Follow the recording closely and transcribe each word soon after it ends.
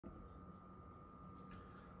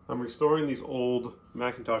I'm restoring these old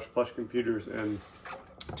Macintosh Plus computers, and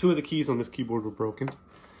two of the keys on this keyboard were broken.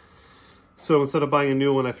 So instead of buying a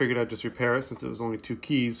new one, I figured I'd just repair it since it was only two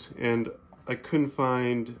keys, and I couldn't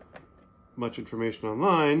find much information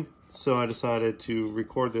online, so I decided to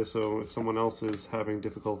record this so if someone else is having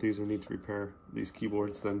difficulties or needs to repair these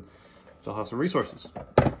keyboards, then they'll have some resources.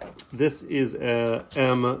 This is a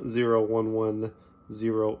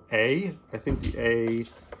M0110A. I think the A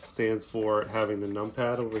stands for having the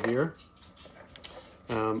numpad over here.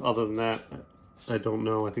 Other than that, I don't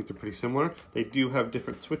know. I think they're pretty similar. They do have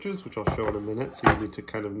different switches, which I'll show in a minute, so you need to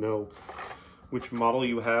kind of know which model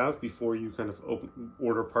you have before you kind of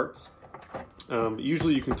order parts.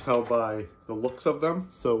 Usually you can tell by the looks of them.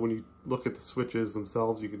 So when you look at the switches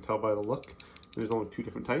themselves, you can tell by the look. There's only two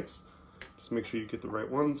different types. Just make sure you get the right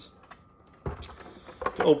ones.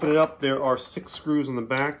 To open it up, there are 6 screws on the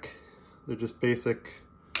back. They're just basic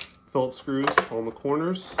Phillips screws on the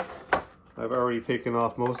corners. I've already taken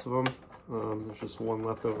off most of them. There's just one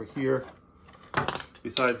left over here.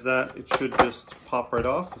 Besides that, it should just pop right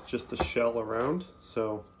off. It's just the shell around,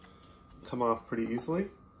 so come off pretty easily.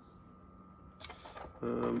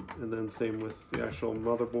 And then same with the actual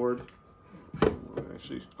motherboard. I'll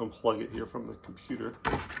actually unplug it here from the computer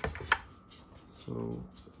so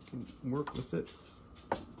I can work with it.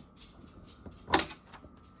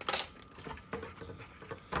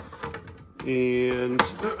 And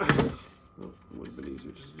it would have been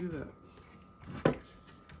easier just to do that.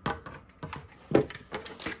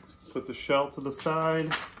 Put the shell to the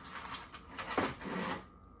side.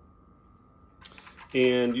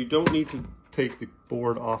 And you don't need to take the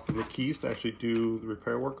board off of the keys to actually do the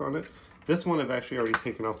repair work on it. This one I've actually already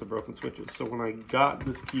taken off the broken switches. So when I got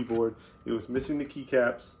this keyboard, it was missing the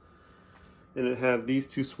keycaps, and it had these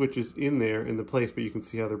two switches in there in the place, but you can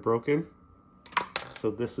see how they're broken.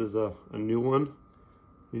 So this is a new one,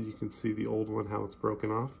 and you can see the old one, how it's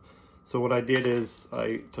broken off. So what I did is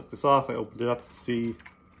I took this off, I opened it up to see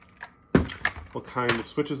what kind of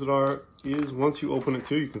switches it is. Once you open it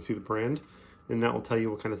too, you can see the brand, and that will tell you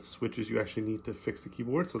what kind of switches you actually need to fix the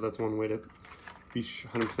keyboard. So that's one way to be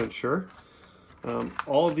 100% sure.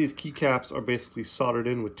 All of these keycaps are basically soldered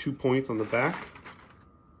in with 2 points on the back.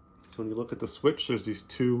 So when you look at the switch, there's these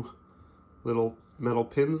 2 little metal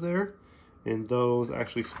pins there, and those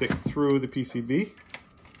actually stick through the PCB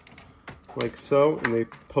like so, and they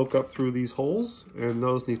poke up through these holes, and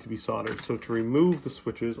those need to be soldered. So to remove the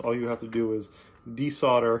switches, all you have to do is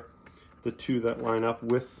desolder the 2 that line up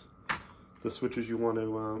with the switches you want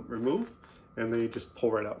to remove, and they just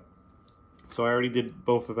pull right out. So I already did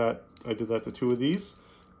both of that. I did that to 2 of these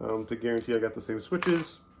to guarantee I got the same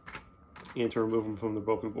switches and to remove them from the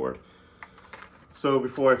broken board. So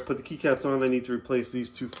before I put the keycaps on, I need to replace these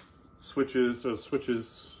 2 switches, or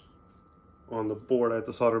switches on the board. I have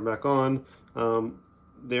to solder them back on.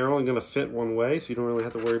 They're only going to fit one way, so you don't really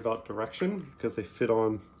have to worry about direction because they fit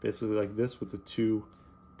on basically like this with the 2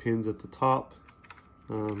 pins at the top.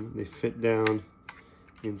 They fit down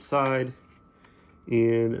inside,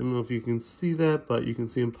 and I don't know if you can see that, but you can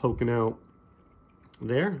see them poking out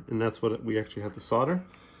there, and that's what we actually have to solder.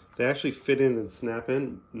 They actually fit in and snap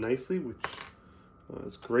in nicely, which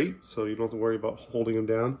is great, so you don't have to worry about holding them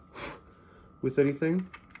down with anything.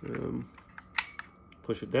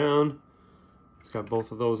 Push it down. It's got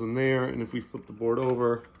both of those in there, and if we flip the board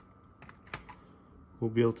over, we'll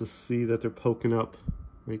be able to see that they're poking up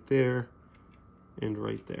right there and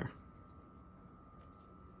right there.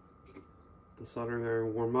 The soldering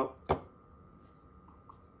iron warm up.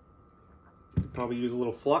 Could probably use a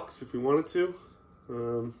little flux if we wanted to,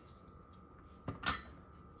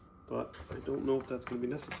 but I don't know if that's going to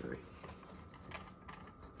be necessary.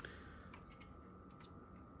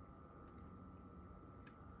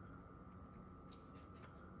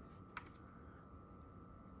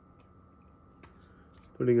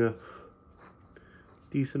 Putting a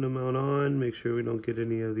decent amount on, make sure we don't get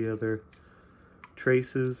any of the other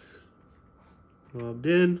traces lobbed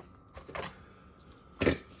in.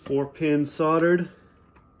 4 pins soldered,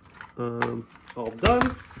 all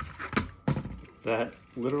done. That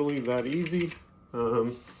literally that easy.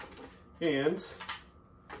 And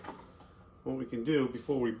what we can do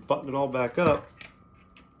before we button it all back up,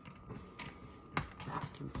 we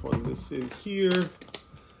can plug this in here.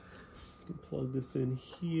 Plug this in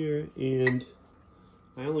here, and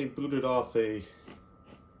I only booted off a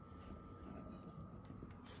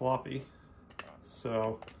floppy,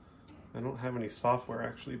 so I don't have any software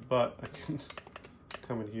actually, but I can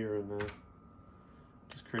come in here and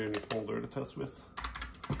just create a new folder to test with.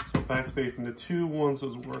 So backspace, and the 2 ones that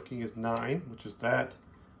was working is 9, which is that,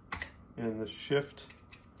 and the shift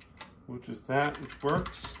which is that, which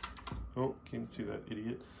works. Oh, can't see that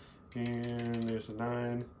idiot. And there's a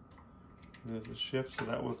 9. There's a shift, so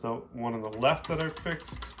that was the one on the left that I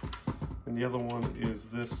fixed. And the other one is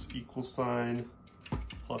this equal sign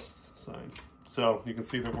plus sign. So you can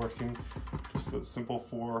see they're working, just a simple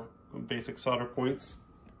 4 basic solder points.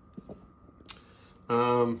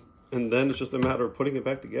 And then it's just a matter of putting it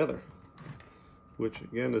back together, which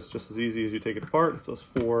again is just as easy as you take it apart. It's those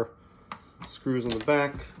 4 screws on the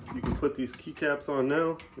back. You can put these keycaps on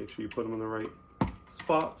now. Make sure you put them in the right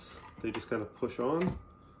spots. They just kind of push on.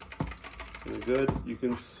 They're good. You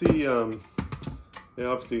can see,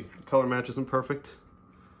 obviously the color match isn't perfect,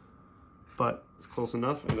 but it's close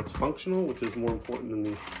enough and it's functional, which is more important than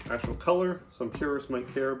the actual color. Some purists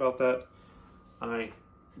might care about that. I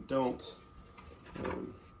don't.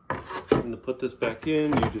 And to put this back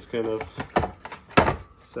in, you just kind of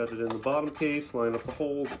set it in the bottom case, line up the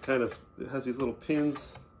holes. It has these little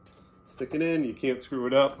pins sticking in. You can't screw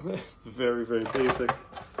it up. It's very, very basic.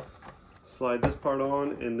 Slide this part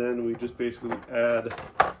on, and then we just basically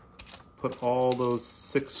put all those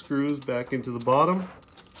 6 screws back into the bottom.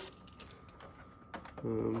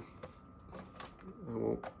 I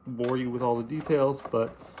won't bore you with all the details,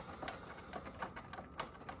 but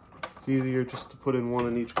it's easier just to put in one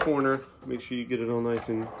in each corner. Make sure you get it all nice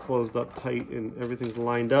and closed up tight and everything's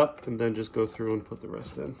lined up, and then just go through and put the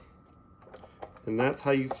rest in. And that's how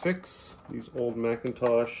you fix these old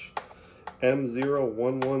Macintosh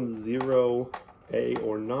M0110A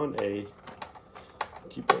or non-A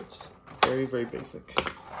keyboards. Very, very basic.